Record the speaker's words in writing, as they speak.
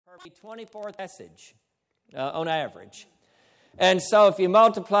24th message on average. And so if you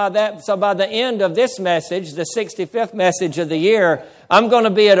multiply that, so by the end of this message, the 65th message of the year, I'm going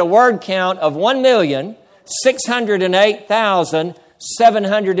to be at a word count of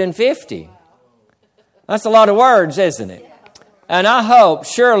 1,608,750. That's a lot of words, isn't it? And I hope,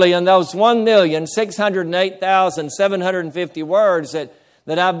 surely, in those 1,608,750 words that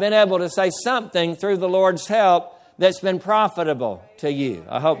I've been able to say something through the Lord's help that's been profitable to you.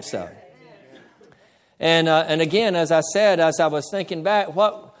 I hope so. And again, as I said, as I was thinking back,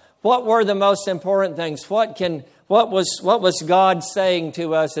 what were the most important things? What was God saying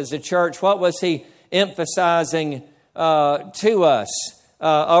to us as a church? What was He emphasizing to us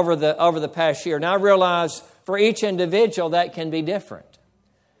over the past year? And I realize for each individual that can be different.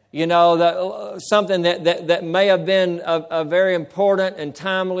 You know, that something that may have been a very important and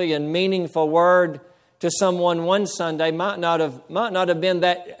timely and meaningful word to someone one Sunday might not have been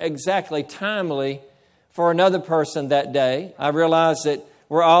that exactly timely for another person that day. I realize that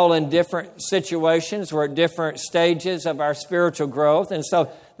we're all in different situations. We're at different stages of our spiritual growth. And so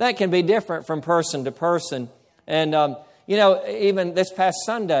that can be different from person to person. And, even this past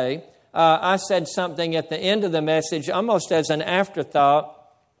Sunday, I said something at the end of the message, almost as an afterthought.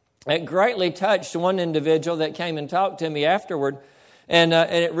 It greatly touched one individual that came and talked to me afterward. And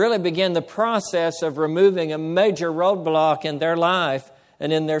it really began the process of removing a major roadblock in their life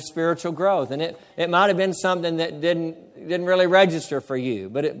and in their spiritual growth. And it might have been something that didn't really register for you,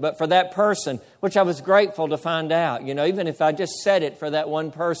 but for that person, which I was grateful to find out. You know, even if I just said it for that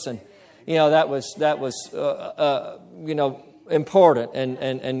one person, you know, that was important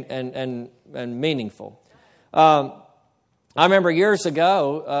and meaningful. I remember years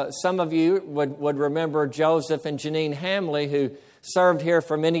ago, some of you would remember Joseph and Janine Hamley, who served here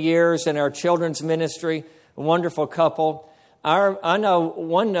for many years in our children's ministry, a wonderful couple. I know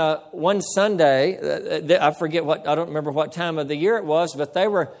one Sunday, I don't remember what time of the year it was, but they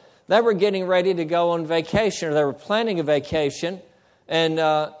were getting ready to go on vacation, or they were planning a vacation, and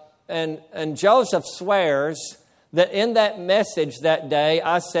Joseph swears that in that message that day,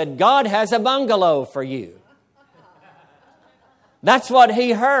 I said, God has a bungalow for you. That's what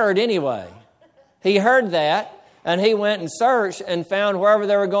he heard anyway. He heard that. And he went and searched and found wherever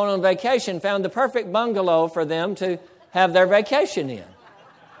they were going on vacation, found the perfect bungalow for them to have their vacation in.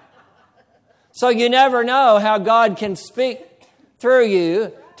 So you never know how God can speak through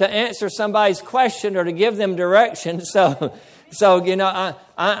you to answer somebody's question or to give them direction. So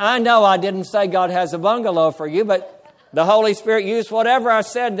I know I didn't say God has a bungalow for you, but the Holy Spirit used whatever I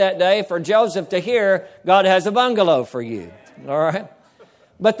said that day for Joseph to hear, God has a bungalow for you. All right?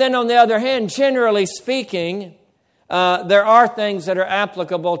 But then on the other hand, generally speaking, there are things that are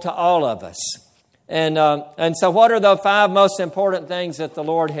applicable to all of us. And so what are the 5 most important things that the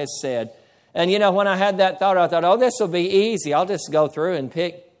Lord has said? And, when I had that thought, I thought, this will be easy. I'll just go through and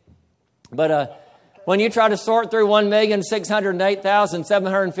pick. But when you try to sort through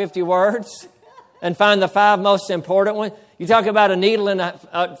 1,608,750 words and find the 5 most important ones, you talk about a needle in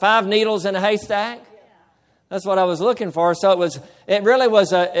 5 needles in a haystack. That's what I was looking for. So it really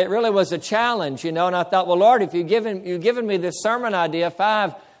was a challenge, And I thought, well, Lord, if you've given me this sermon idea,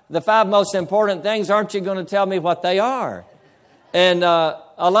 the 5 most important things, aren't you going to tell me what they are? And a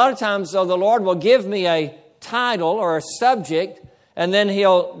lot of times, though, the Lord will give me a title or a subject, and then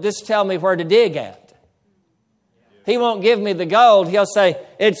He'll just tell me where to dig at. He won't give me the gold. He'll say,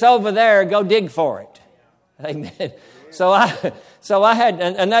 it's over there. Go dig for it. Amen. So I had,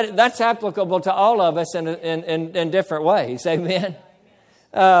 and that's applicable to all of us in different ways. Amen.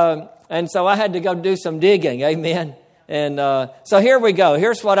 And so I had to go do some digging. Amen. And so here we go.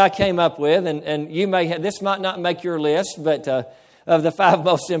 Here's what I came up with, and you may have, this might not make your list, but of the 5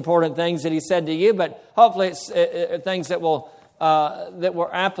 most important things that He said to you, but hopefully it's things that were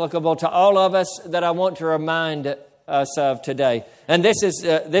applicable to all of us that I want to remind us of today. And this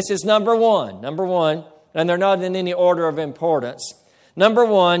is number one. Number one. And they're not in any order of importance. Number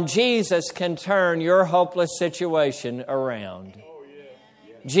 1, Jesus can turn your hopeless situation around.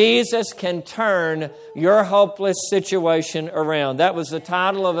 Jesus can turn your hopeless situation around. That was the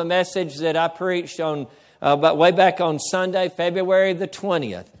title of a message that I preached on way back on Sunday, February the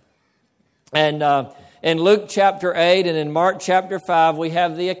 20th. And in Luke chapter 8 and in Mark chapter 5, we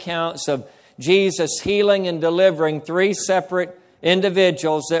have the accounts of Jesus healing and delivering 3 separate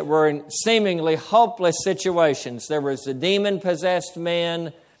individuals that were in seemingly hopeless situations. There was a demon-possessed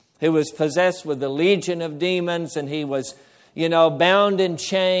man who was possessed with a legion of demons, and he was, bound in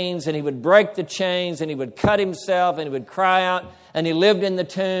chains, and he would break the chains, and he would cut himself, and he would cry out, and he lived in the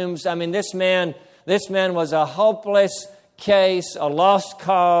tombs. I mean, this man was a hopeless case, a lost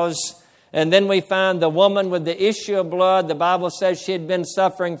cause. And then we find the woman with the issue of blood. The Bible says she had been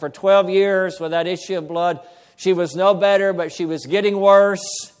suffering for 12 years with that issue of blood. She was no better, but she was getting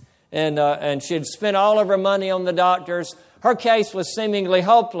worse. And she had spent all of her money on the doctors. Her case was seemingly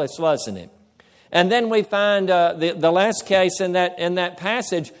hopeless, wasn't it? And then we find the last case in that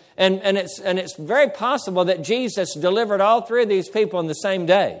passage. And it's very possible that Jesus delivered all three of these people in the same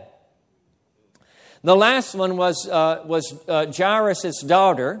day. The last one was Jairus'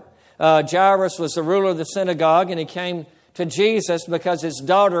 daughter. Jairus was the ruler of the synagogue, and he came to Jesus because his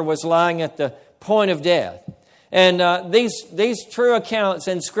daughter was lying at the point of death. And these true accounts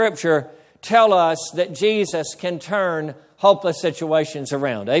in Scripture tell us that Jesus can turn hopeless situations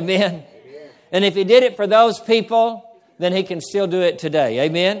around. Amen? Amen. And if He did it for those people, then He can still do it today.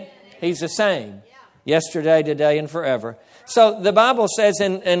 Amen? He's the same. Yesterday, today, and forever. So the Bible says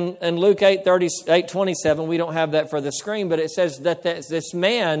in Luke 8:27, we don't have that for the screen, but it says that this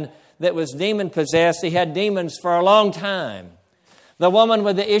man that was demon-possessed, he had demons for a long time. The woman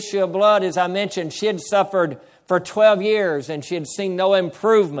with the issue of blood, as I mentioned, she had suffered for 12 years and she had seen no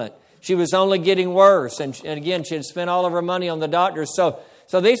improvement. She was only getting worse. And again, she had spent all of her money on the doctors. So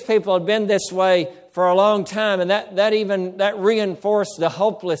these people had been this way for a long time, and that reinforced the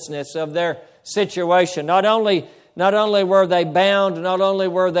hopelessness of their situation. Not only were they bound, not only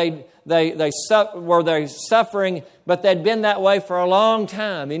were they suffering, but they'd been that way for a long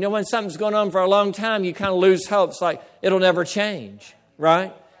time. You know, when something's going on for a long time, you kind of lose hope. It's like it'll never change,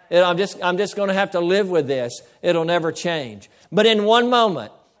 right? I'm just going to have to live with this. It'll never change. But in one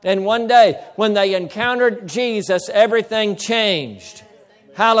moment, and one day, when they encountered Jesus, everything changed.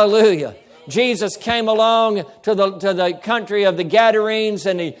 Hallelujah. Jesus came along to the country of the Gadarenes,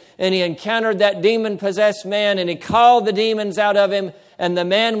 and he encountered that demon-possessed man, and he called the demons out of him, and the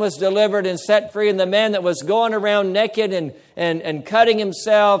man was delivered and set free. And the man that was going around naked and cutting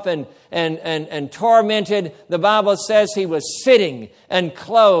himself and tormented, the Bible says he was sitting and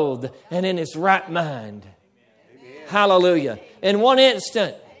clothed and in his right mind. Amen. Hallelujah. In one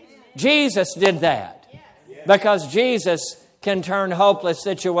instant, Jesus did that, because Jesus can turn hopeless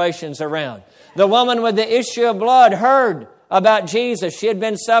situations around. The woman with the issue of blood heard about Jesus. She had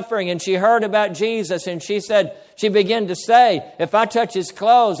been suffering, and she heard about Jesus, and she began to say, if I touch His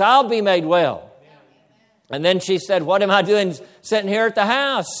clothes, I'll be made well. And then she said, what am I doing sitting here at the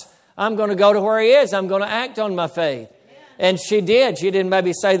house? I'm going to go to where He is. I'm going to act on my faith. And she did. She didn't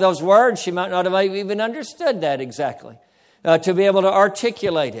maybe say those words. She might not have even understood that exactly, to be able to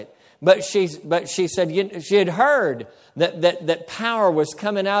articulate it. But she said she had heard that power was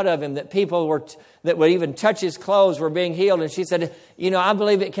coming out of Him, that people that would even touch His clothes were being healed. And she said, I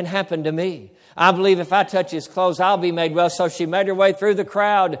believe it can happen to me. I believe if I touch His clothes, I'll be made well. So she made her way through the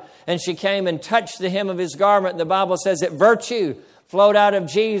crowd, and she came and touched the hem of His garment. The Bible says that virtue flowed out of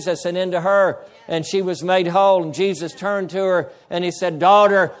Jesus and into her, and she was made whole. And Jesus turned to her and He said,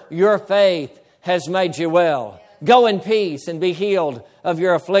 daughter, your faith has made you well. Go in peace and be healed of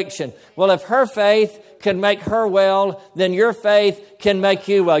your affliction. Well, if her faith can make her well, then your faith can make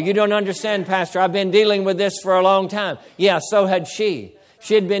you well. You don't understand, Pastor. I've been dealing with this for a long time. Yeah, so had she.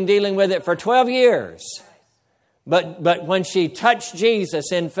 She had been dealing with it for 12 years. But when she touched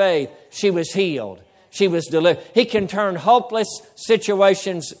Jesus in faith, she was healed. She was delivered. He can turn hopeless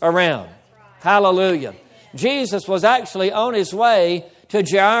situations around. Hallelujah. Jesus was actually on His way to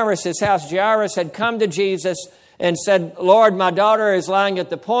Jairus' house. Jairus had come to Jesus and said, Lord, my daughter is lying at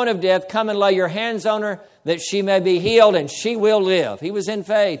the point of death. Come and lay your hands on her that she may be healed and she will live. He was in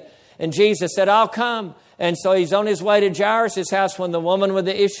faith. And Jesus said, I'll come. And so He's on His way to Jairus' house when the woman with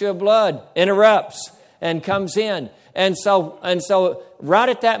the issue of blood interrupts and comes in. And so right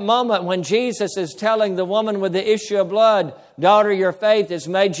at that moment when Jesus is telling the woman with the issue of blood, daughter, your faith has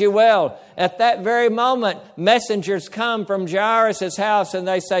made you well. At that very moment, messengers come from Jairus' house and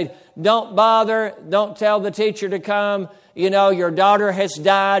they say, don't bother. Don't tell the teacher to come. Your daughter has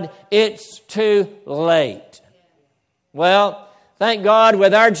died. It's too late. Well, thank God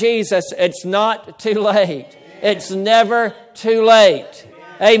with our Jesus, it's not too late. It's never too late.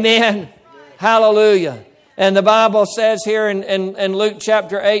 Amen. Hallelujah. And the Bible says here in Luke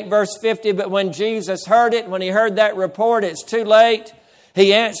chapter 8, verse 50, but when Jesus heard it, when He heard that report, it's too late.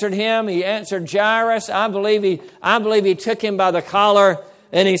 He answered him. He answered Jairus. I believe he took him by the collar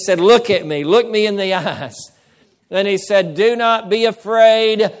and He said, look at me. Look me in the eyes. Then He said, do not be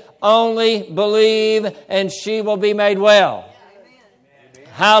afraid. Only believe and she will be made well. Amen.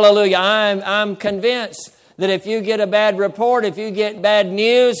 Hallelujah. I'm convinced that if you get a bad report, if you get bad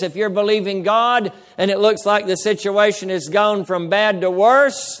news, if you're believing God and it looks like the situation has gone from bad to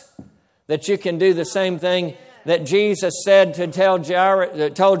worse, that you can do the same thing that Jesus said to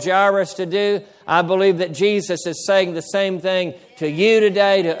told Jairus to do, I believe that Jesus is saying the same thing to you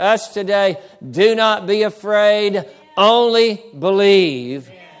today, to us today. Do not be afraid, only believe,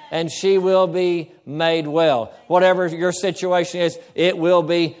 and she will be made well. Whatever your situation is, it will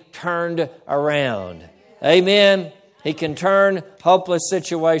be turned around. Amen. He can turn hopeless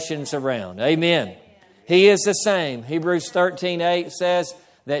situations around. Amen. He is the same. Hebrews 13:8 says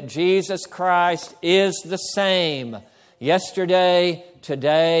that Jesus Christ is the same yesterday,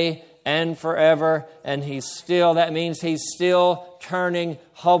 today, and forever. And that means He's still turning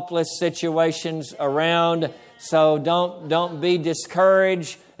hopeless situations around. So don't be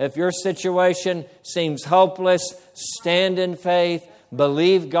discouraged. If your situation seems hopeless, stand in faith.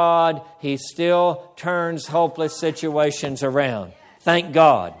 Believe God. He still turns hopeless situations around. Thank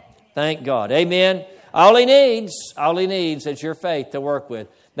God. Thank God. Amen. All He needs is your faith to work with.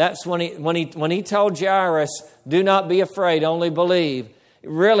 That's when he told Jairus, do not be afraid, only believe.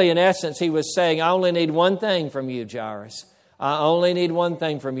 Really, in essence, He was saying, I only need one thing from you, Jairus. I only need one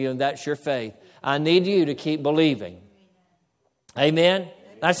thing from you, and that's your faith. I need you to keep believing. Amen.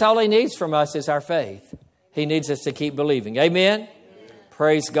 That's all He needs from us is our faith. He needs us to keep believing. Amen.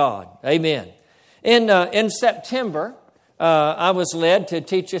 Praise God. Amen. In September, I was led to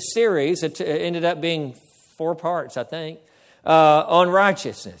teach a series. It ended up being 4 parts, I think, on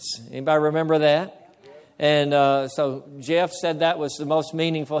righteousness. Anybody remember that? And so Jeff said that was the most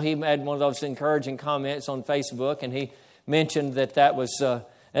meaningful. He had one of those encouraging comments on Facebook, and he mentioned that was.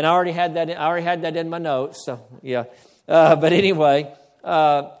 And I already had that in my notes. So yeah. But anyway,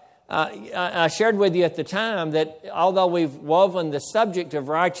 I shared with you at the time that although we've woven the subject of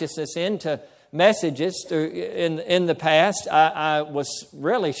righteousness into messages in the past, I was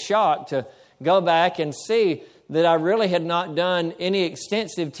really shocked to go back and see that I really had not done any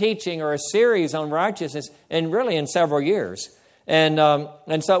extensive teaching or a series on righteousness in several years. And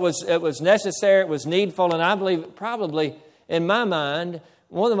so it was necessary, it was needful, and I believe probably in my mind,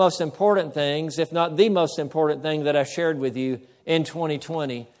 one of the most important things, if not the most important thing that I shared with you in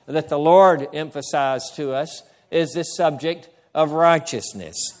 2020, that the Lord emphasized to us, is this subject of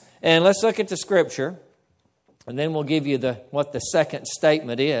righteousness. And let's look at the Scripture, and then we'll give you what the second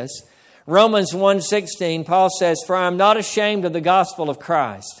statement is. Romans 1:16, Paul says, For I am not ashamed of the gospel of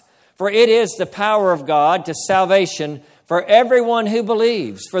Christ, for it is the power of God to salvation for everyone who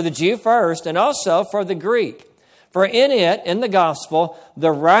believes, for the Jew first, and also for the Greek. For in it, in the gospel,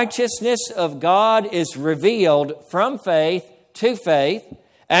 the righteousness of God is revealed from faith to faith,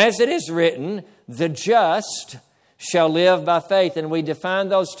 as it is written, the just shall live by faith. And we define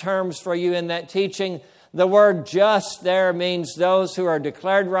those terms for you in that teaching. The word just there means those who are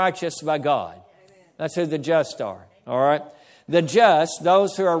declared righteous by God. That's who the just are. All right. The just,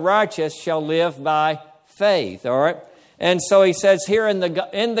 those who are righteous, shall live by faith. All right. And so he says here in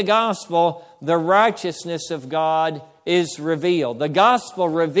the gospel, the righteousness of God is revealed. The gospel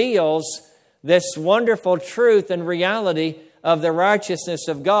reveals this wonderful truth and reality of the righteousness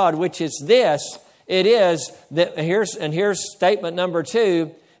of God, which is this. It is that here's statement number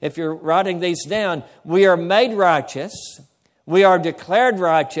 2. If you're writing these down, we are made righteous. We are declared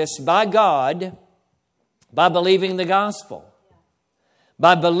righteous by God by believing the gospel.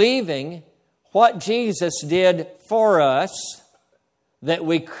 By believing what Jesus did for us that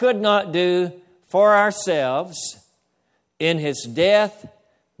we could not do for ourselves in His death,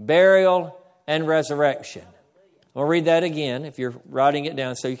 burial, and resurrection. We'll read that again if you're writing it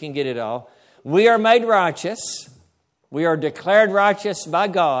down so you can get it all. We are made righteous. We are declared righteous by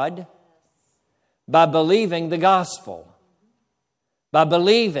God by believing the gospel, by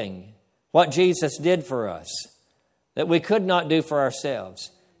believing what Jesus did for us that we could not do for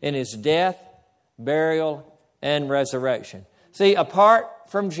ourselves in His death, burial, and resurrection. See, apart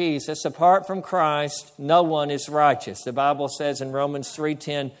from Jesus, apart from Christ, no one is righteous. The Bible says in Romans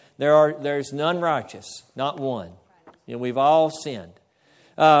 3:10, there's none righteous, not one. We've all sinned.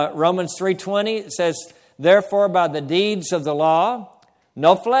 Romans 3:20, it says, Therefore, by the deeds of the law,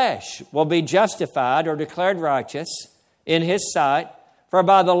 no flesh will be justified or declared righteous in His sight, for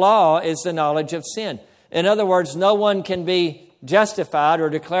by the law is the knowledge of sin. In other words, no one can be justified or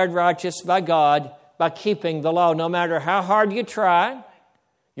declared righteous by God by keeping the law. No matter how hard you try,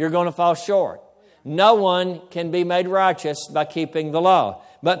 you're going to fall short. No one can be made righteous by keeping the law.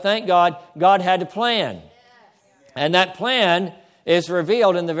 But thank God, God had a plan. And that plan is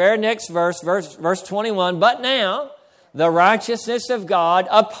revealed in the very next verse 21. But now, the righteousness of God,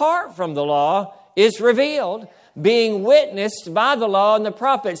 apart from the law, is revealed, being witnessed by the law and the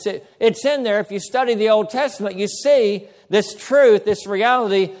prophets. It's in there. If you study the Old Testament, you see this truth, this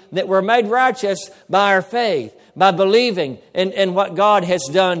reality that we're made righteous by our faith, by believing in what God has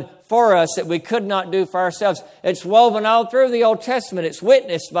done for us that we could not do for ourselves. It's woven all through the Old Testament. It's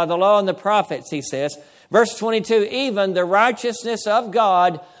witnessed by the law and the prophets, he says. Verse 22, even the righteousness of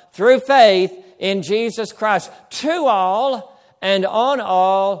God through faith in Jesus Christ to all and on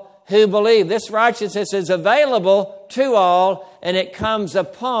all who believe. This righteousness is available to all, and it comes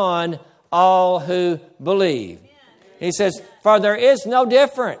upon all who believe. He says, for there is no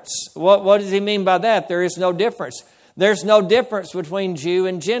difference. What does he mean by that? There is no difference. There's no difference between Jew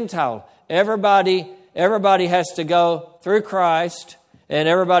and Gentile. Everybody has to go through Christ, and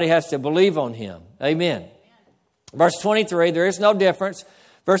everybody has to believe on Him. Amen. Verse 23, there is no difference.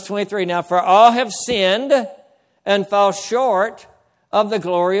 Verse 23, now for all have sinned and fall short of the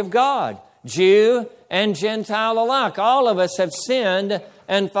glory of God. Jew and Gentile alike. All of us have sinned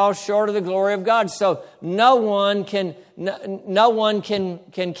and fall short of the glory of God. So no one can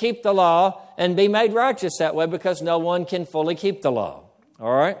keep the law and be made righteous that way, because no one can fully keep the law.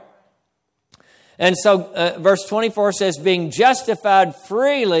 All right? And so verse 24 says, being justified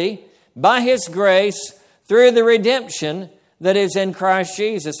freely by His grace through the redemption that is in Christ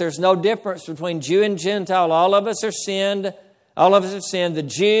Jesus. There's no difference between Jew and Gentile. All of us are sinned. All of us have sinned. The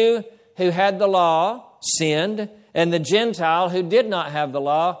Jew who had the law sinned, and the Gentile who did not have the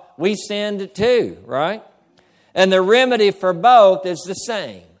law, we sinned too, right? And the remedy for both is the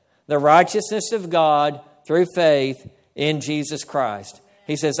same. The righteousness of God through faith in Jesus Christ.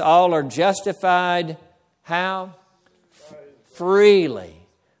 He says all are justified, how? Freely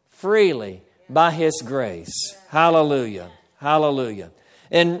by His grace. Hallelujah. Hallelujah.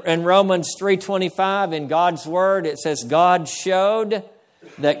 In Romans 3:25, in God's Word, it says, God showed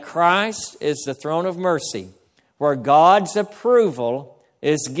that Christ is the throne of mercy, where God's approval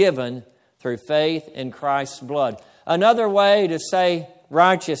is given through faith in Christ's blood. Another way to say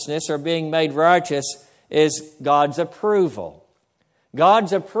righteousness or being made righteous is God's approval.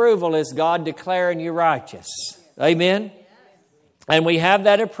 God's approval is God declaring you righteous. Amen? And we have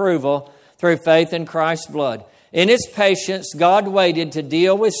that approval through faith in Christ's blood. In His patience, God waited to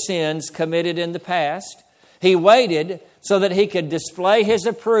deal with sins committed in the past. He waited so that He could display His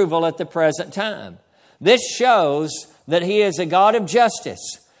approval at the present time. This shows that He is a God of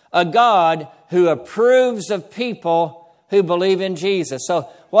justice, a God who approves of people who believe in Jesus. So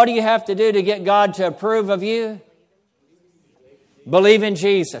what do you have to do to get God to approve of you? Believe in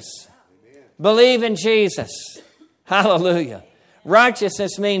Jesus. Believe in Jesus. Hallelujah.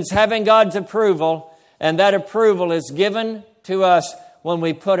 Righteousness means having God's approval, and that approval is given to us when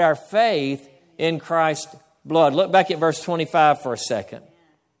we put our faith in Christ's blood. Look back at verse 25 for a second.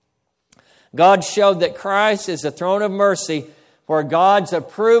 God showed that Christ is the throne of mercy, where God's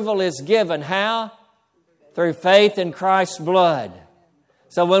approval is given. How? Through faith in Christ's blood.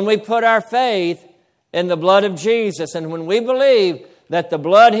 So when we put our faith in the blood of Jesus, and when we believe that the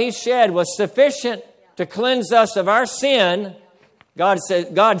blood He shed was sufficient to cleanse us of our sin,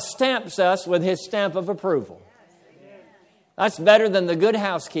 God stamps us with His stamp of approval. That's better than the Good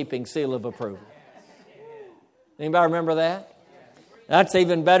Housekeeping seal of approval. Anybody remember that? That's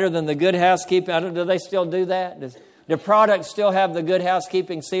even better than the Good Housekeeping. Do they still do that? Do products still have the Good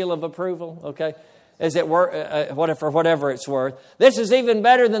Housekeeping seal of approval? Okay. Is it for whatever it's worth? This is even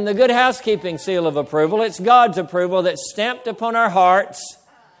better than the Good Housekeeping seal of approval. It's God's approval that's stamped upon our hearts,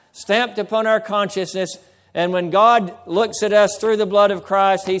 stamped upon our consciousness. And when God looks at us through the blood of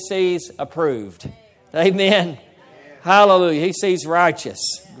Christ, He sees approved. Amen. Hallelujah. He sees righteous.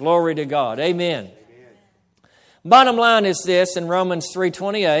 Glory to God. Amen. Bottom line is this in Romans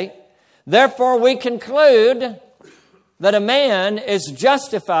 3:28. Therefore we conclude that a man is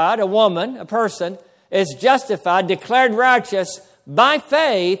justified, a woman, a person, is justified, declared righteous by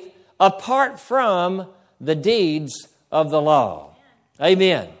faith apart from the deeds of the law.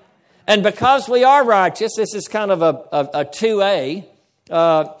 Amen. And because we are righteous, this is kind of a 2A.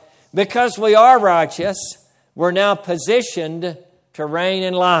 Because we are righteous, we're now positioned to reign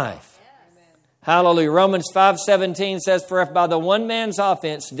in life. Hallelujah. Romans 5:17 says, for if by the one man's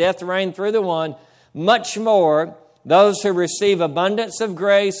offense death reigned through the one, much more those who receive abundance of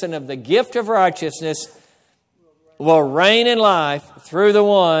grace and of the gift of righteousness will reign in life through the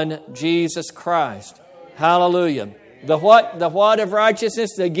one, Jesus Christ. Hallelujah. The what of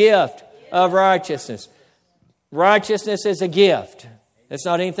righteousness? The gift of righteousness. Righteousness is a gift. It's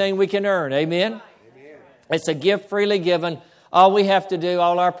not anything we can earn. Amen? It's a gift freely given. All we have to do,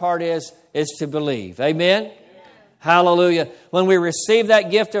 all our part is to believe. Amen? Hallelujah. When we receive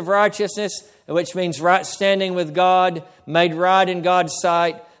that gift of righteousness, which means right standing with God, made right in God's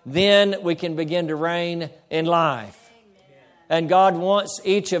sight, then we can begin to reign in life. And God wants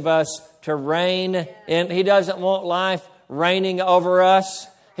each of us to reign in. He doesn't want life reigning over us.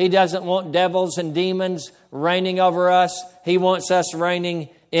 He doesn't want devils and demons reigning over us. He wants us reigning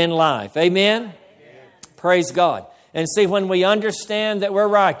in life. Amen? Amen. Praise God. And see, when we understand that we're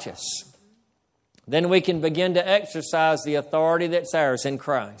righteous, then we can begin to exercise the authority that's ours in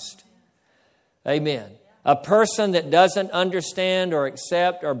Christ. Amen. A person that doesn't understand or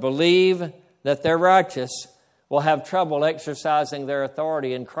accept or believe that they're righteous will have trouble exercising their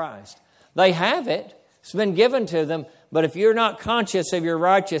authority in Christ. They have it. It's been given to them. But if you're not conscious of your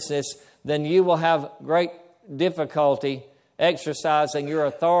righteousness, then you will have great difficulty exercising your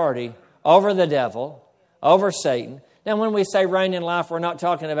authority over the devil, over Satan. Now, when we say reign in life, we're not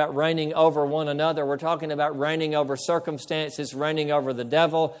talking about reigning over one another. We're talking about reigning over circumstances, reigning over the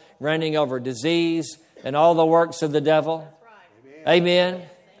devil, reigning over disease, and all the works of the devil. Amen. Amen.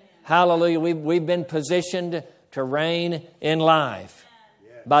 Hallelujah. We've been positioned to reign in life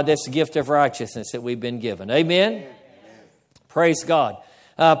by this gift of righteousness that we've been given. Amen. Praise God.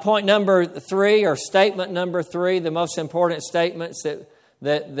 Point number 3, or statement number 3, the most important statements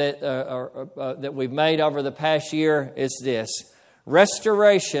that we've made over the past year is this: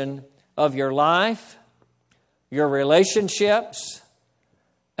 restoration of your life, your relationships,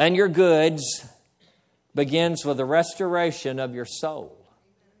 and your goods begins with the restoration of your soul.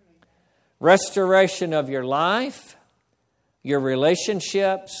 Restoration of your life, your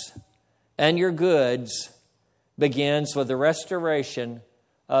relationships, and your goods begins with the restoration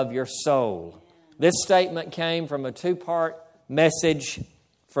of your soul. This statement came from a 2-part message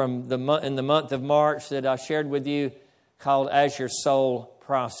in the month of March that I shared with you, called "As Your Soul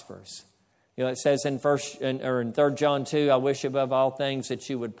Prospers." You know, it says in 3 John 2, "I wish above all things that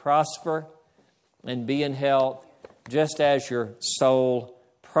you would prosper and be in health, just as your soul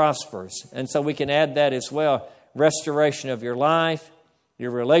prospers." And so we can add that as well: restoration of your life,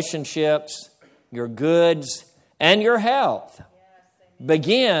 your relationships, your goods, and your health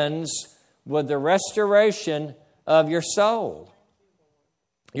begins with the restoration of your soul.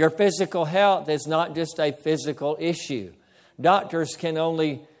 Your physical health is not just a physical issue. Doctors can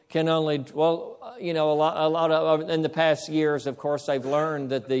only well, you know, a lot of in the past years, of course, they've learned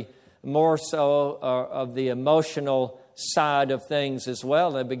that the more so of the emotional side of things as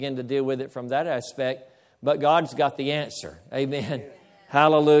well. They begin to deal with it from that aspect. But God's got the answer. Amen.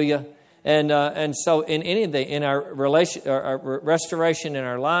 Hallelujah. And so in our restoration in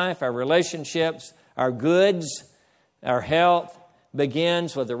our life, our relationships, our goods, our health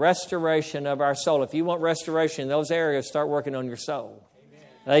begins with the restoration of our soul. If you want restoration in those areas, start working on your soul.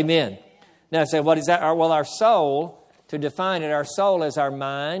 Amen. Now say, what is that? Well, our soul, to define it, our soul is our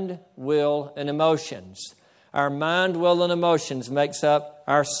mind, will, and emotions. Our mind, will, and emotions makes up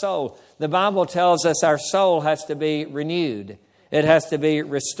our soul. The Bible tells us our soul has to be renewed. It has to be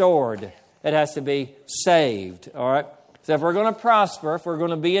restored. It has to be saved. All right? So if we're going to prosper, if we're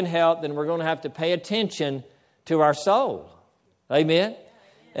going to be in health, then we're going to have to pay attention to our soul. Amen?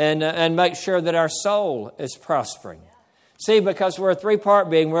 And make sure that our soul is prospering. See, because we're a 3-part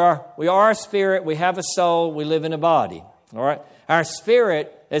being. We are a spirit, we have a soul, we live in a body. All right? Our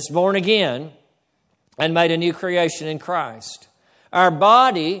spirit is born again and made a new creation in Christ. Our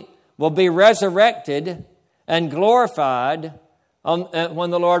body will be resurrected and glorified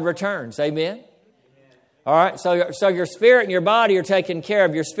when the Lord returns. Amen? All right, so your spirit and your body are taken care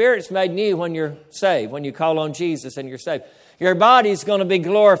of. Your spirit's made new when you're saved, when you call on Jesus and you're saved. Your body's going to be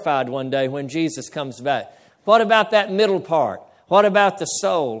glorified one day when Jesus comes back. What about that middle part? What about the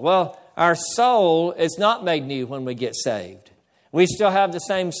soul? Well, our soul is not made new when we get saved. We still have the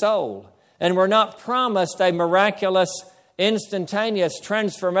same soul. And we're not promised a miraculous, instantaneous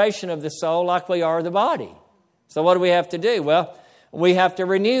transformation of the soul like we are the body. So what do we have to do? Well, we have to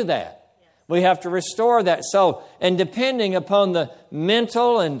renew that. We have to restore that soul. And depending upon the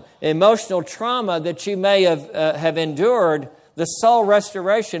mental and emotional trauma that you may have endured, the soul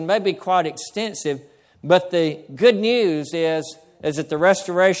restoration may be quite extensive. But the good news is that the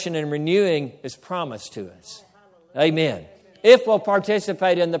restoration and renewing is promised to us. Amen. If we'll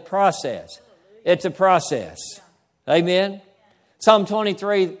participate in the process. It's a process. Amen. Psalm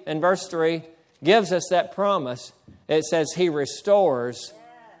 23 and verse 3 gives us that promise. It says, He restores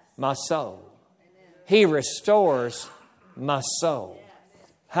my soul. He restores my soul.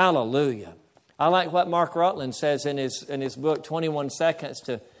 Hallelujah. I like what Mark Rutland says in his book, 21 Seconds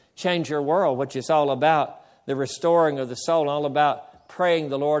to Change Your World, which is all about the restoring of the soul, all about praying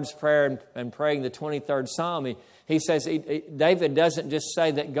the Lord's Prayer and praying the 23rd Psalm. He says, David doesn't just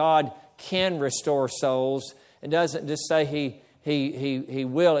say that God can restore souls. It doesn't just say He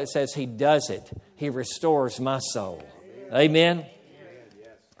will. It says He does it. He restores my soul. Amen?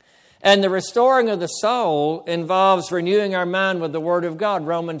 And the restoring of the soul involves renewing our mind with the Word of God.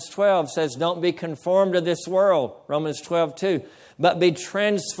 Romans 12 says, don't be conformed to this world. Romans 12:2. But be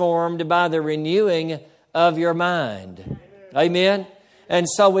transformed by the renewing of your mind. Amen? And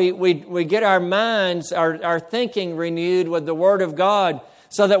so we get our minds, our thinking renewed with the Word of God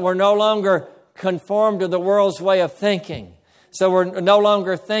so that we're no longer conformed to the world's way of thinking. So we're no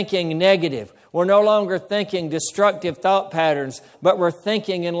longer thinking negative. We're no longer thinking destructive thought patterns, but we're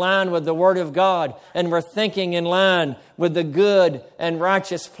thinking in line with the Word of God, and we're thinking in line with the good and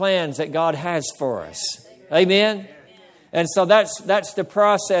righteous plans that God has for us. Amen? And so that's the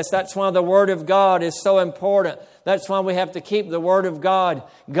process. That's why the Word of God is so important. That's why we have to keep the Word of God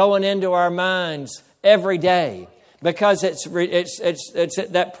going into our minds every day, because it's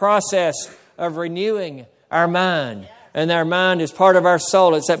that process of renewing our mind. And our mind is part of our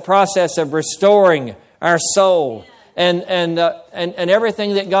soul. It's that process of restoring our soul, and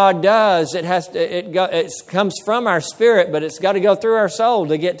everything that God does, it comes from our spirit, but it's got to go through our soul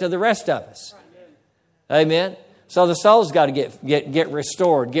to get to the rest of us. Amen. So the soul's got to get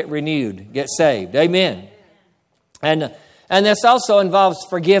restored, get renewed, get saved. Amen. And this also involves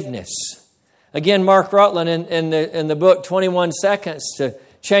forgiveness. Again, Mark Rutland in the book 21 Seconds to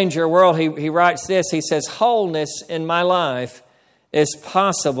Change Your World, he writes this. He says, wholeness in my life is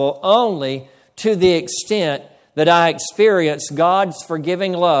possible only to the extent that I experience God's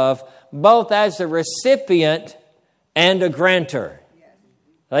forgiving love, both as a recipient and a grantor.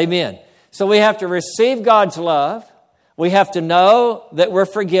 Amen. So we have to receive God's love. We have to know that we're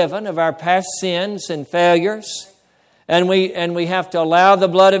forgiven of our past sins and failures. And we have to allow the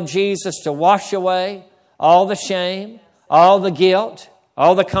blood of Jesus to wash away all the shame, all the guilt,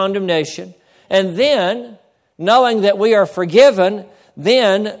 all the condemnation. And then, knowing that we are forgiven,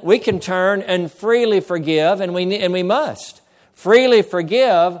 then we can turn and freely forgive, and we must freely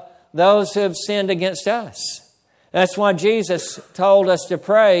forgive those who have sinned against us. That's why Jesus told us to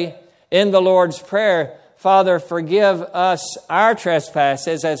pray in the Lord's Prayer, Father, forgive us our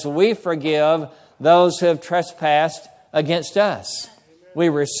trespasses as we forgive those who have trespassed against us. We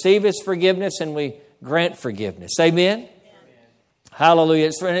receive His forgiveness and we grant forgiveness. Amen? Hallelujah.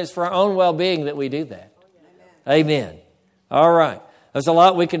 It's for our own well-being that we do that. Amen. All right. There's a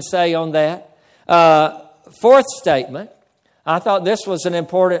lot we can say on that. Fourth statement. I thought this was an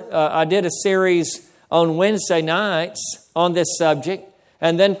important... I did a series on Wednesday nights on this subject,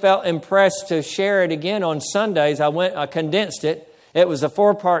 and then felt impressed to share it again on Sundays. I condensed it. It was a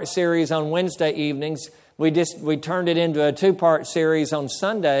 4-part series on Wednesday evenings. We turned it into a 2-part series on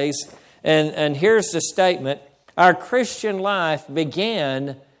Sundays. And here's the statement. Our Christian life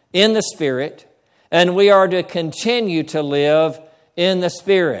began in the Spirit, and we are to continue to live in the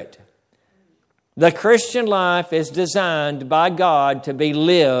Spirit. The Christian life is designed by God to be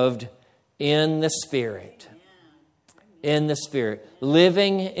lived in the Spirit. In the Spirit.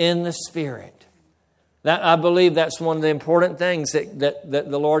 Living in the Spirit. That, I believe that's one of the important things that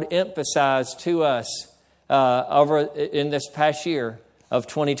the Lord emphasized to us over in this past year of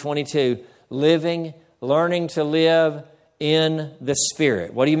 2022. Learning to live in the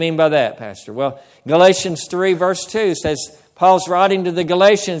Spirit. What do you mean by that, Pastor? Well, Galatians 3 verse 2 says, Paul's writing to the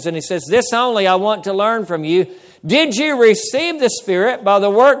Galatians and he says, this only I want to learn from you. Did you receive the Spirit by the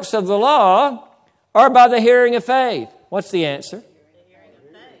works of the law or by the hearing of faith? What's the answer?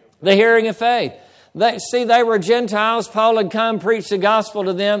 The hearing of faith. They were Gentiles. Paul had come, preached the gospel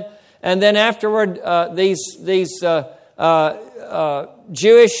to them. And then afterward, these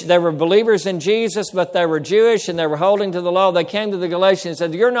Jewish, they were believers in Jesus, but they were Jewish and they were holding to the law. They came to the Galatians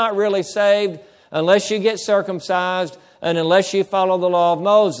and said, you're not really saved unless you get circumcised and unless you follow the law of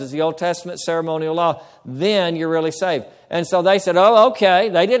Moses, the Old Testament ceremonial law. Then you're really saved. And so they said, oh, okay.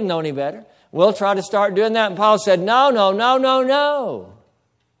 They didn't know any better. We'll try to start doing that. And Paul said, no.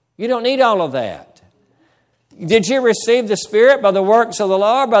 You don't need all of that. Did you receive the Spirit by the works of the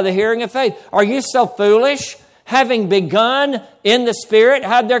law or by the hearing of faith? Are you so foolish? Having begun in the Spirit,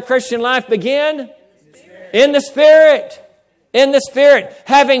 how'd their Christian life begin? In the Spirit. In the Spirit.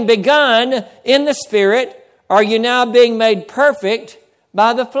 Having begun in the Spirit, are you now being made perfect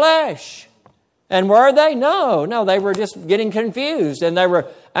by the flesh? And were they? No, they were just getting confused. And they were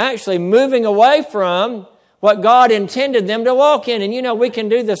actually moving away from what God intended them to walk in. And we can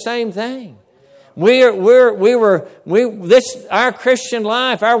do the same thing. Our Christian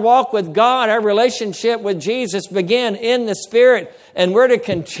life, our walk with God, our relationship with Jesus began in the Spirit, and we're to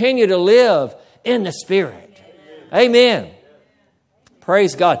continue to live in the Spirit. Amen.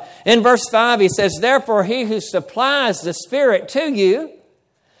 Praise God. In verse 5, he says, therefore he who supplies the Spirit to you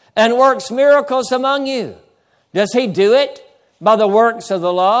and works miracles among you. Does he do it by the works of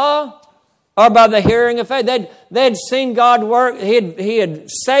the law or by the hearing of faith? They'd seen God work. He had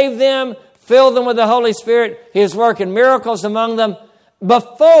saved them, filled them with the Holy Spirit. He was working miracles among them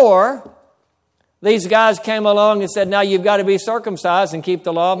before these guys came along and said, now you've got to be circumcised and keep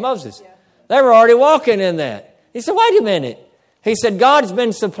the law of Moses. They were already walking in that. He said, wait a minute. He said, God's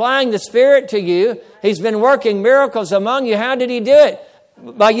been supplying the Spirit to you. He's been working miracles among you. How did he do it?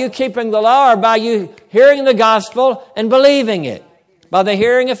 By you keeping the law or by you hearing the gospel and believing it? By the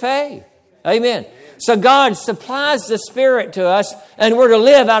hearing of faith. Amen. So God supplies the Spirit to us, and we're to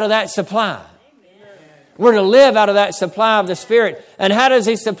live out of that supply. We're to live out of that supply of the Spirit. And how does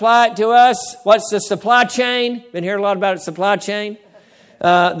he supply it to us? What's the supply chain? Been hearing a lot about it, supply chain.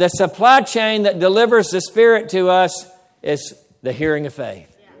 The supply chain that delivers the Spirit to us is the hearing of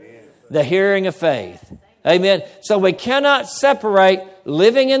faith. The hearing of faith. Amen. So we cannot separate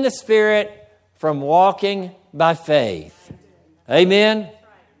living in the Spirit from walking by faith. Amen.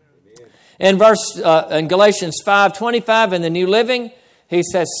 In Galatians 5:25 in the New Living, he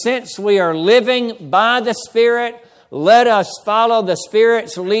says, since we are living by the Spirit, let us follow the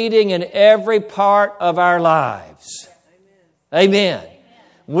Spirit's leading in every part of our lives. Amen.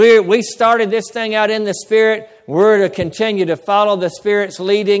 We started this thing out in the Spirit. We're to continue to follow the Spirit's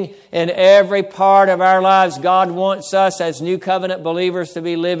leading in every part of our lives. God wants us as New Covenant believers to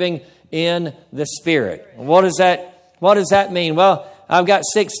be living in the Spirit. What does that mean? Well, I've got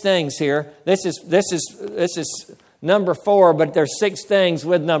 6 things here. This is number 4, but there's 6 things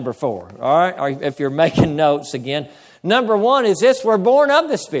with number 4. All right? Or if you're making notes again. Number 1 is this: we're born of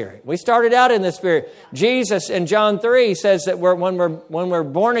the Spirit. We started out in the Spirit. Jesus in John 3 says that when we're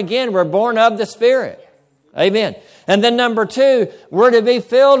born again, we're born of the Spirit. Amen. And then number 2, we're to be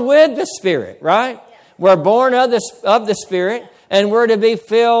filled with the Spirit, right? We're born of the Spirit, and we're to be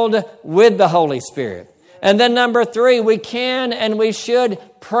filled with the Holy Spirit. And then number 3, we can and we should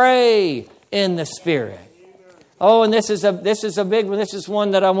pray in the Spirit. Oh, and this is a big one. This is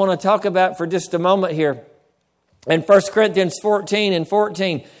one that I want to talk about for just a moment here. In 1 Corinthians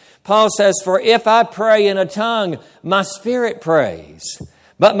 14:14, Paul says, for if I pray in a tongue, my spirit prays,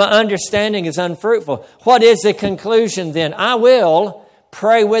 but my understanding is unfruitful. What is the conclusion then? I will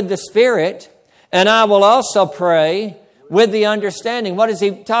pray with the Spirit, and I will also pray with the understanding. What is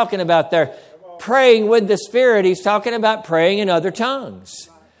he talking about there? Praying with the Spirit, he's talking about praying in other tongues.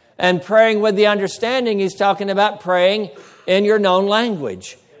 And praying with the understanding, he's talking about praying in your known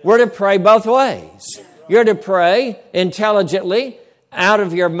language. We're to pray both ways. You're to pray intelligently, out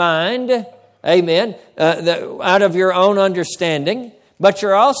of your mind, amen, out of your own understanding. But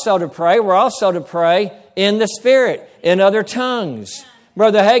we're also to pray in the Spirit, in other tongues.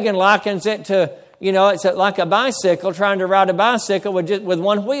 Brother Hagin likens it to, it's like a bicycle, trying to ride a bicycle with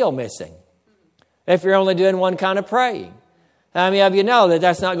one wheel missing. If you're only doing one kind of praying. How many of you know that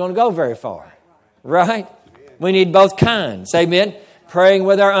that's not going to go very far? Right? We need both kinds. Amen. Praying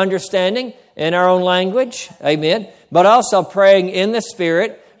with our understanding in our own language. Amen. But also praying in the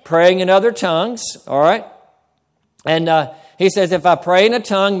Spirit, praying in other tongues. All right. And he says, if I pray in a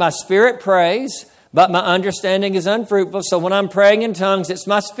tongue, my spirit prays, but my understanding is unfruitful. So when I'm praying in tongues, it's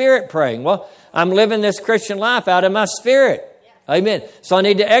my spirit praying. Well, I'm living this Christian life out of my spirit. Amen. So I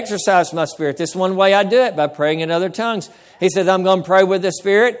need to exercise my spirit. This is one way I do it, by praying in other tongues. He says, I'm going to pray with the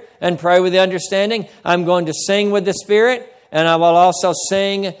Spirit and pray with the understanding. I'm going to sing with the Spirit, and I will also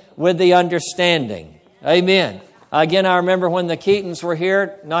sing with the understanding. Amen. Again, I remember when the Keatons were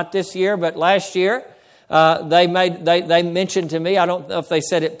here, not this year, but last year, they mentioned to me, I don't know if they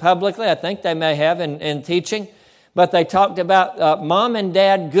said it publicly, I think they may have in teaching, but they talked about Mom and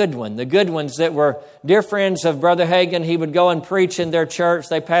Dad Goodwin, the Goodwins that were dear friends of Brother Hagin. He would go and preach in their church.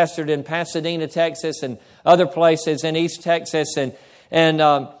 They pastored in Pasadena, Texas, and other places in East Texas. And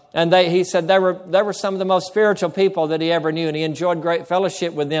he said they were some of the most spiritual people that he ever knew, and he enjoyed great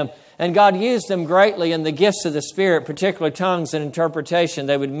fellowship with them. And God used them greatly in the gifts of the Spirit, particularly tongues and interpretation.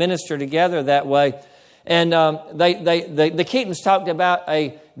 They would minister together that way. And the Keatons talked about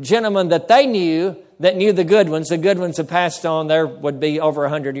a gentleman that they knew that knew the Goodwins. The Goodwins had passed on. They would be over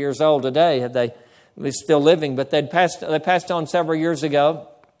 100 years old today had they were still living, but they passed on several years ago.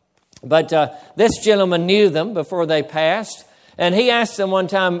 But this gentleman knew them before they passed, and he asked them one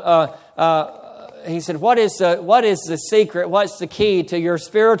time. He said, "What is the secret? What's the key to your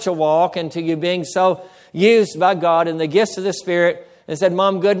spiritual walk and to you being so used by God in the gifts of the Spirit?" And said,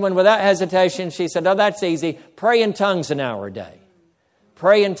 Mom Goodwin, without hesitation, she said, "Oh, that's easy. Pray in tongues an hour a day.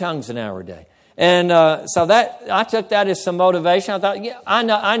 Pray in tongues an hour a day." And so that I took that as some motivation. I thought, yeah,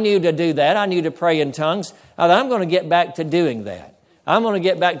 I knew to do that. I knew to pray in tongues. I thought, I'm going to get back to doing that. I'm going to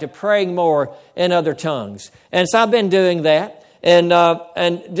get back to praying more in other tongues. And so I've been doing that. And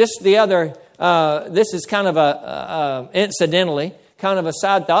just the other, this is kind of incidentally, kind of a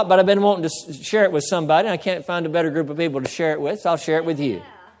side thought, but I've been wanting to share it with somebody. I can't find a better group of people to share it with, so I'll share it with you.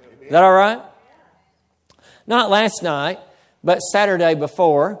 Is that all right? Not last night, but Saturday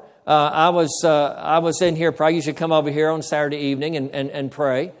before, I was in here. I usually come over here on Saturday evening and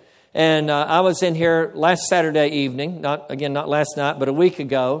pray. And I was in here last Saturday evening, not last night, but a week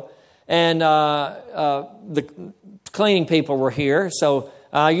ago. And the cleaning people were here. So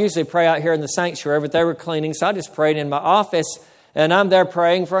I usually pray out here in the sanctuary, but they were cleaning. So I just prayed in my office. And I'm there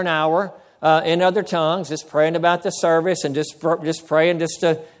praying for an hour in other tongues, just praying about the service and just praying just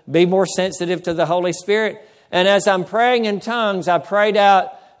to be more sensitive to the Holy Spirit. And as I'm praying in tongues, I prayed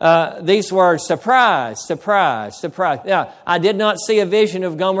out these words: surprise, surprise, surprise. Now, I did not see a vision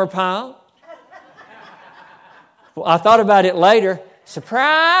of Gomer Pyle. Well, I thought about it later.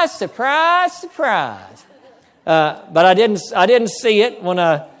 Surprise, surprise, surprise. But I didn't see it when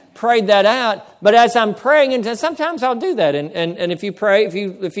I prayed that out. But as I'm praying, and sometimes I'll do that. And if you pray,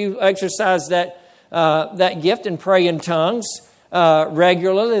 if you exercise that gift and pray in tongues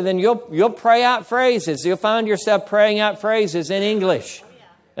regularly, then you'll pray out phrases. You'll find yourself praying out phrases in English.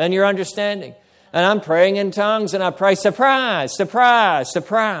 And your understanding. And I'm praying in tongues, and I pray, surprise, surprise,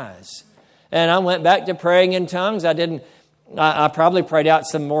 surprise. And I went back to praying in tongues. I probably prayed out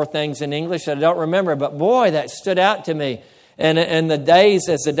some more things in English that I don't remember, but boy, that stood out to me. And as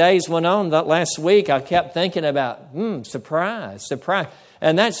the days went on, that last week, I kept thinking about, surprise, surprise.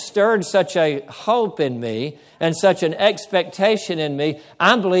 And that stirred such a hope in me and such an expectation in me.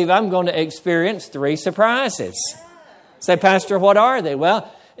 I believe I'm going to experience 3 surprises. Say, Pastor, what are they?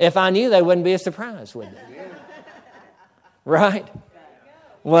 Well, if I knew, they wouldn't be a surprise, would they? Right?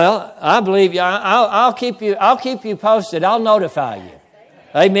 Well, I believe you. I'll keep you posted. I'll notify you.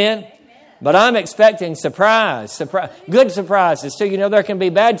 Amen. But I'm expecting surprise, good surprises too. You know, there can be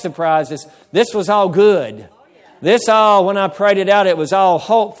bad surprises. This was all good. This all, when I prayed it out, it was all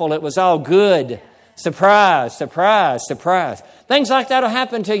hopeful. It was all good. Surprise, surprise, surprise. Things like that will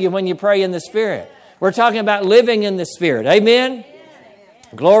happen to you when you pray in the Spirit. We're talking about living in the Spirit. Amen?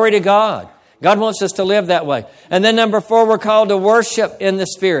 Glory to God. God wants us to live that way. And then number 4, we're called to worship in the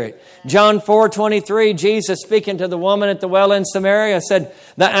Spirit. John 4:23, Jesus speaking to the woman at the well in Samaria said,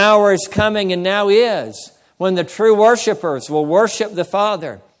 the hour is coming and now is when the true worshipers will worship the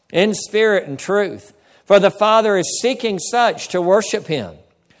Father in spirit and truth. For the Father is seeking such to worship Him.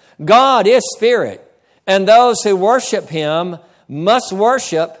 God is Spirit, and those who worship Him must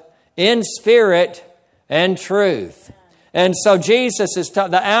worship in spirit and truth. And so Jesus is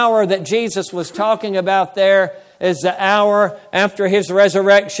the hour that Jesus was talking about there is the hour after His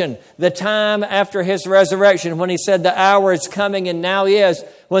resurrection, the time after His resurrection, when He said the hour is coming and now is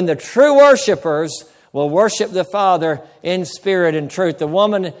when the true worshipers will worship the Father in spirit and truth. The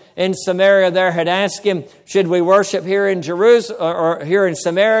woman in Samaria there had asked Him, should we worship here in Jerusalem or here in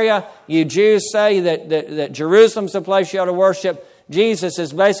Samaria? You Jews say that Jerusalem's the place you ought to worship. Jesus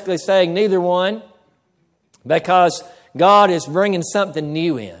is basically saying neither one, because God is bringing something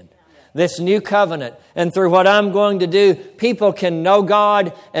new in, this new covenant. And through what I'm going to do, people can know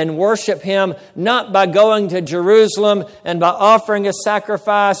God and worship Him, not by going to Jerusalem and by offering a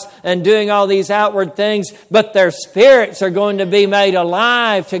sacrifice and doing all these outward things, but their spirits are going to be made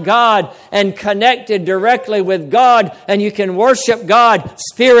alive to God and connected directly with God, and you can worship God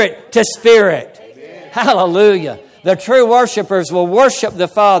spirit to spirit. Amen. Hallelujah. The true worshipers will worship the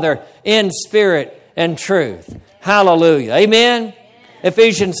Father in spirit and truth. Hallelujah. Amen.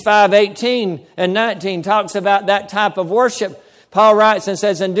 Ephesians 5:18 and 19 talks about that type of worship. Paul writes and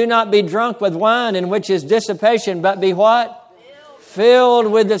says, and do not be drunk with wine, in which is dissipation, but be what?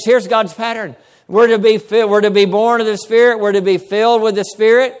 Filled with this. Here's God's pattern. We're to be filled. We're to be born of the Spirit. We're to be filled with the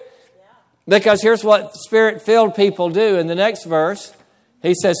Spirit. Because here's what Spirit-filled people do in the next verse.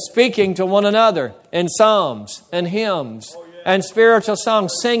 He says, speaking to one another in psalms and hymns and spiritual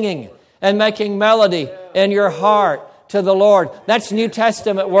songs, singing and making melody in your heart to the Lord. That's New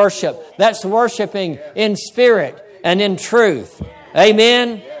Testament worship. That's worshiping in spirit and in truth.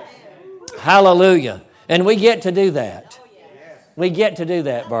 Amen? Hallelujah. And we get to do that. We get to do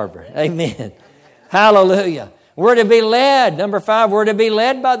that, Barbara. Amen. Hallelujah. We're to be led. Number 5, we're to be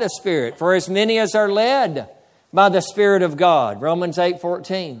led by the Spirit. For as many as are led by the Spirit of God. Romans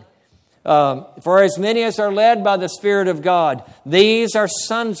 8:14. For as many as are led by the Spirit of God, these are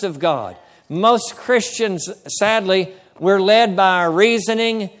sons of God. Most Christians, sadly, We're led by our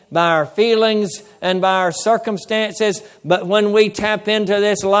reasoning, by our feelings, and by our circumstances. But when we tap into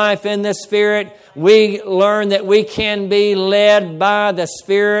this life in the Spirit, we learn that we can be led by the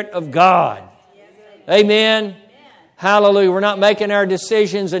Spirit of God. Amen. Hallelujah. We're not making our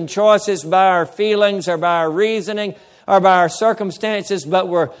decisions and choices by our feelings or by our reasoning or by our circumstances, but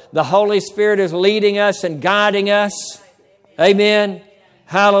the Holy Spirit is leading us and guiding us. Amen.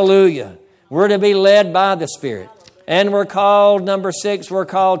 Hallelujah. We're to be led by the Spirit. And we're called, number 6, we're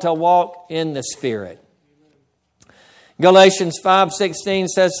called to walk in the Spirit. Galatians 5:16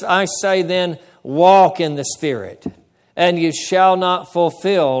 says, I say then, walk in the Spirit, and you shall not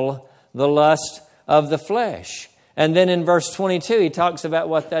fulfill the lust of the flesh. And then in verse 22, he talks about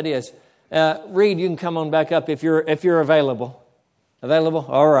what that is. Reed, you can come on back up if you're available. Available?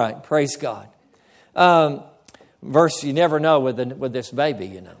 All right. Praise God. Verse, you never know with this baby,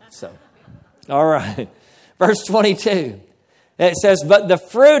 you know. So, all right. Verse 22. It says, but the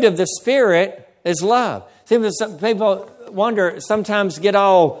fruit of the Spirit is love. See, some people sometimes get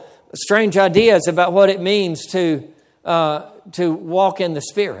all strange ideas about what it means to walk in the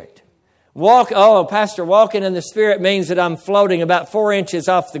Spirit. Pastor, walking in the Spirit means that I'm floating about 4 inches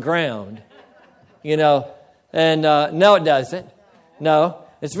off the ground. You know, and no, it doesn't. No,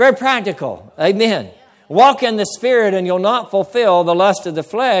 it's very practical. Amen. Walk in the Spirit and you'll not fulfill the lust of the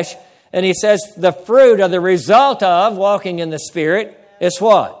flesh. And he says the fruit or the result of walking in the Spirit is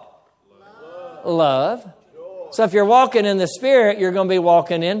what? Love. So if you're walking in the Spirit, you're going to be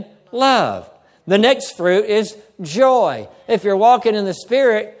walking in love. The next fruit is joy. If you're walking in the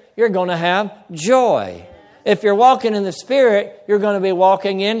Spirit, you're going to have joy. If you're walking in the Spirit, you're going to be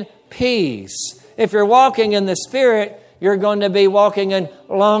walking in peace. If you're walking in the Spirit, you're going to be walking in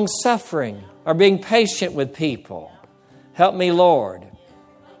long-suffering or being patient with people. Help me, Lord.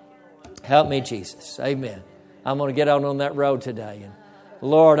 Help me, Jesus. Amen. I'm going to get on that road today. And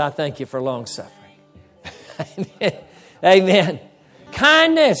Lord, I thank you for long-suffering. Amen. Amen.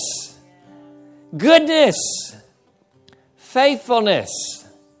 Kindness, goodness, faithfulness,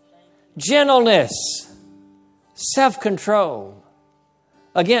 gentleness, self-control.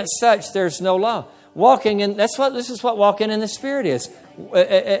 Against such, there's no law. This is what walking in the Spirit is.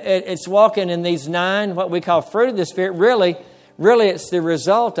 It's walking in these 9, what we call fruit of the Spirit. Really, it's the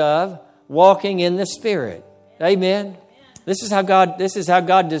result of walking in the Spirit. Amen. This is how God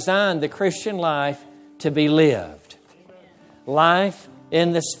designed the Christian life to be lived. Life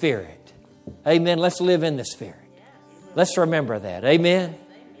in the Spirit. Amen. Let's live in the Spirit. Let's remember that. Amen.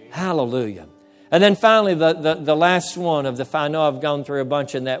 Hallelujah. And then finally, the last one of the five. I know I've gone through a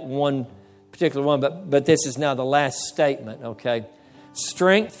bunch in that one particular one, but this is now the last statement, okay?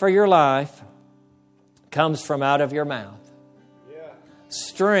 Strength for your life comes from out of your mouth.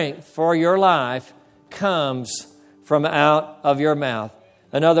 Strength for your life comes from out of your mouth.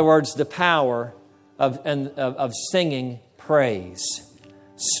 In other words, the power of singing praise.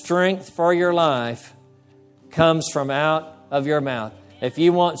 Strength for your life comes from out of your mouth. If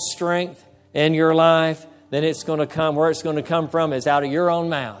you want strength in your life, then it's going to come. Where it's going to come from is out of your own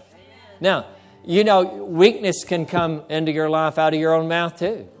mouth. Now, you know, weakness can come into your life out of your own mouth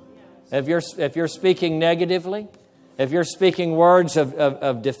too. If you're speaking negatively, if you're speaking words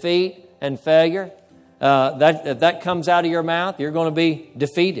of defeat and failure, if that comes out of your mouth, you're going to be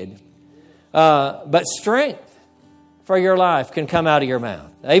defeated. But strength for your life can come out of your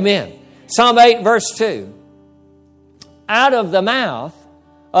mouth. Amen. Psalm 8, verse 2. Out of the mouth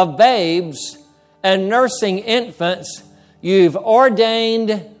of babes and nursing infants, you've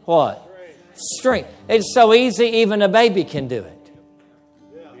ordained what? Strength. It's so easy, even a baby can do it.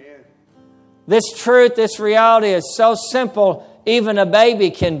 This truth, this reality is so simple, even a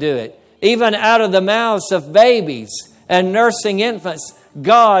baby can do it. Even out of the mouths of babies and nursing infants,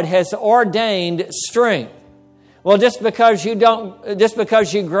 God has ordained strength. Well, just because you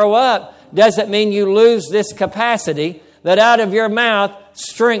grow up doesn't mean you lose this capacity that out of your mouth,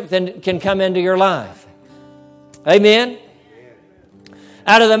 strength can come into your life. Amen?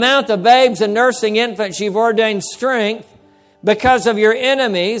 Out of the mouth of babes and nursing infants, you've ordained strength because of your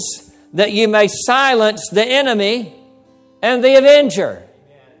enemies, that you may silence the enemy and the avenger.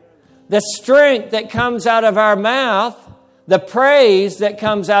 The strength that comes out of our mouth, the praise that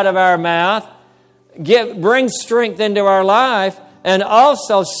comes out of our mouth, brings strength into our life and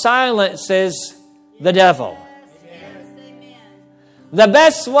also silences the devil. The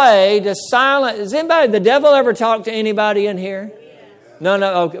best way to silence... the devil ever talk to anybody in here?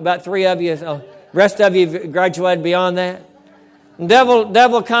 No, about 3 of you. Rest of you graduated beyond that. The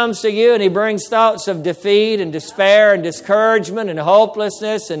devil comes to you and he brings thoughts of defeat and despair and discouragement and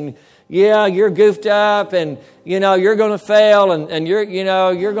hopelessness and yeah, you're goofed up and, you're going to fail and you're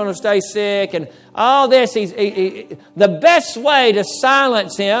going to stay sick and all this. The best way to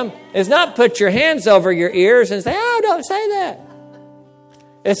silence him is not put your hands over your ears and say, oh, don't say that.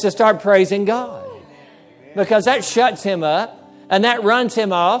 It's to start praising God, because that shuts him up and that runs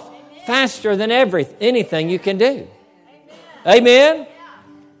him off faster than anything you can do. Amen?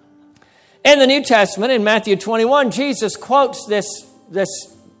 In the New Testament, in Matthew 21, Jesus quotes this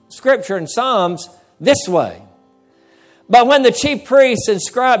scripture in Psalms this way. But when the chief priests and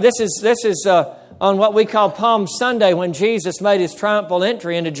scribes, this is on what we call Palm Sunday, when Jesus made his triumphal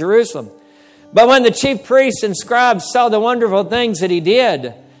entry into Jerusalem. But when the chief priests and scribes saw the wonderful things that he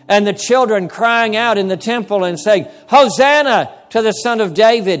did, and the children crying out in the temple and saying, Hosanna to the Son of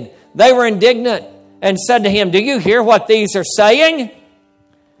David, they were indignant and said to him, do you hear what these are saying?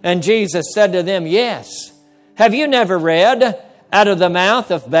 And Jesus said to them, yes. Have you never read, out of the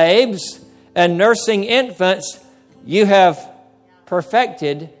mouth of babes and nursing infants, you have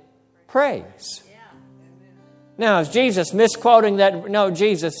perfected praise. Now, is Jesus misquoting that? No,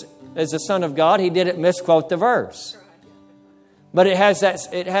 Jesus is the Son of God. He didn't misquote the verse. But it has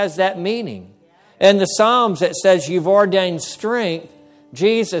that meaning. In the Psalms, it says you've ordained strength.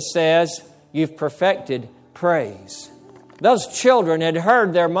 Jesus says you've perfected praise. Those children had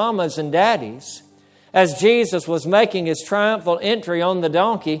heard their mamas and daddies as Jesus was making his triumphal entry on the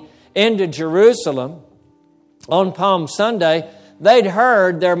donkey into Jerusalem on Palm Sunday. They'd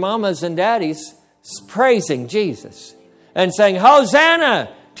heard their mamas and daddies praising Jesus and saying,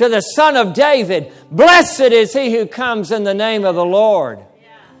 Hosanna to the Son of David. Blessed is he who comes in the name of the Lord.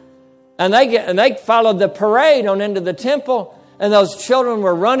 And they followed the parade on into the temple, and those children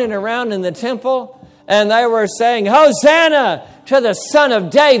were running around in the temple, and they were saying, Hosanna to the Son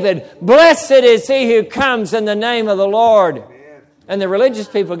of David. Blessed is he who comes in the name of the Lord. And the religious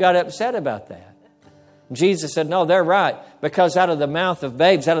people got upset about that. Jesus said, no, they're right, because out of the mouth of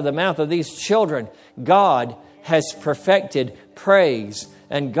babes, out of the mouth of these children, God has perfected praise,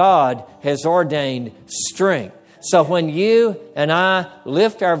 and God has ordained strength. So when you and I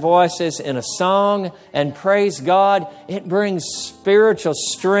lift our voices in a song and praise God, it brings spiritual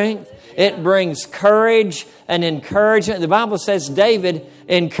strength. It brings courage and encouragement. The Bible says David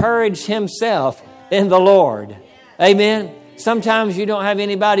encouraged himself in the Lord. Amen. Sometimes you don't have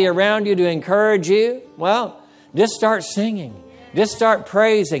anybody around you to encourage you. Well, just start singing. Just start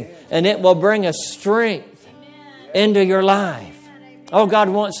praising, and it will bring a strength into your life. Oh, God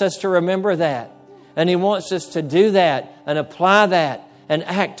wants us to remember that. And He wants us to do that and apply that and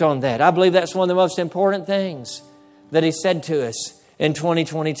act on that. I believe that's one of the most important things that He said to us in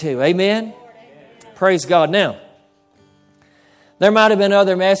 2022. Amen? Praise God. Now, there might have been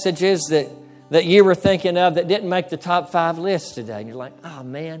other messages that you were thinking of that didn't make the top 5 list today. And you're like, oh,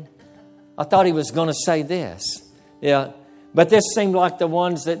 man, I thought he was going to say this. Yeah, but this seemed like the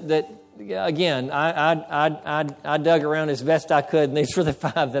ones that again, I dug around as best I could, and these were the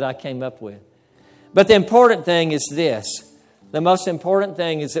 5 that I came up with. But the important thing is this. The most important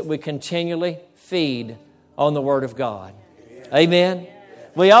thing is that we continually feed on the Word of God. Amen?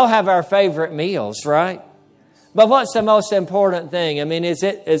 We all have our favorite meals, right? But what's the most important thing? I mean, is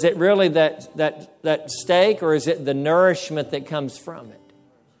it really that steak, or is it the nourishment that comes from it?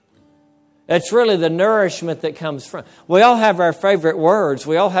 It's really the nourishment that comes from. We all have our favorite words.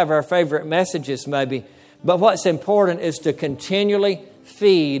 We all have our favorite messages maybe. But what's important is to continually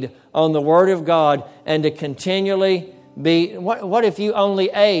feed on the Word of God and to continually be... What if you only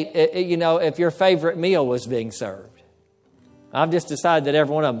ate, if your favorite meal was being served? I've just decided that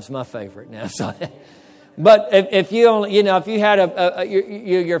every one of them is my favorite now. So, but if you only, if you had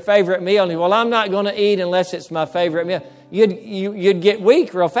your favorite meal, and well, I'm not going to eat unless it's my favorite meal, you'd get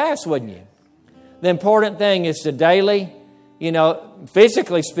weak real fast, wouldn't you? The important thing is to daily,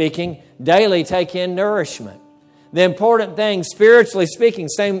 physically speaking, daily take in nourishment. The important thing, spiritually speaking,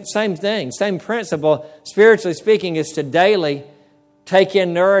 same thing, same principle, spiritually speaking, is to daily take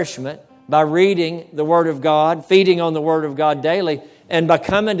in nourishment by reading the Word of God, feeding on the Word of God daily, and by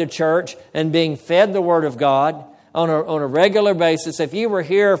coming to church and being fed the Word of God on a regular basis. If you were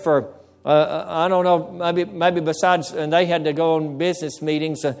here for, I don't know, maybe besides, and they had to go on business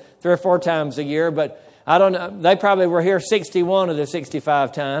meetings 3 or 4 times a year, but I don't know, they probably were here 61 of the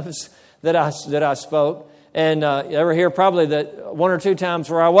 65 times that I spoke. And they were here probably the 1 or 2 times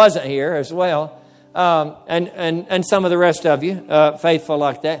where I wasn't here as well. And some of the rest of you, faithful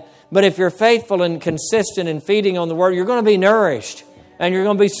like that. But if you're faithful and consistent in feeding on the Word, you're going to be nourished and you're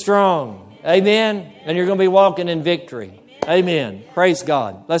going to be strong. Amen? And you're going to be walking in victory. Amen. Praise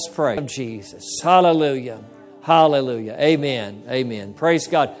God. Let's pray. Of Jesus. Hallelujah. Hallelujah. Amen. Amen. Praise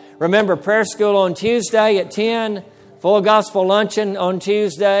God. Remember, prayer school on Tuesday at 10. Full gospel luncheon on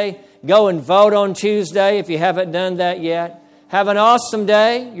Tuesday. Go and vote on Tuesday if you haven't done that yet. Have an awesome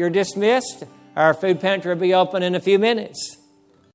day. You're dismissed. Our food pantry will be open in a few minutes.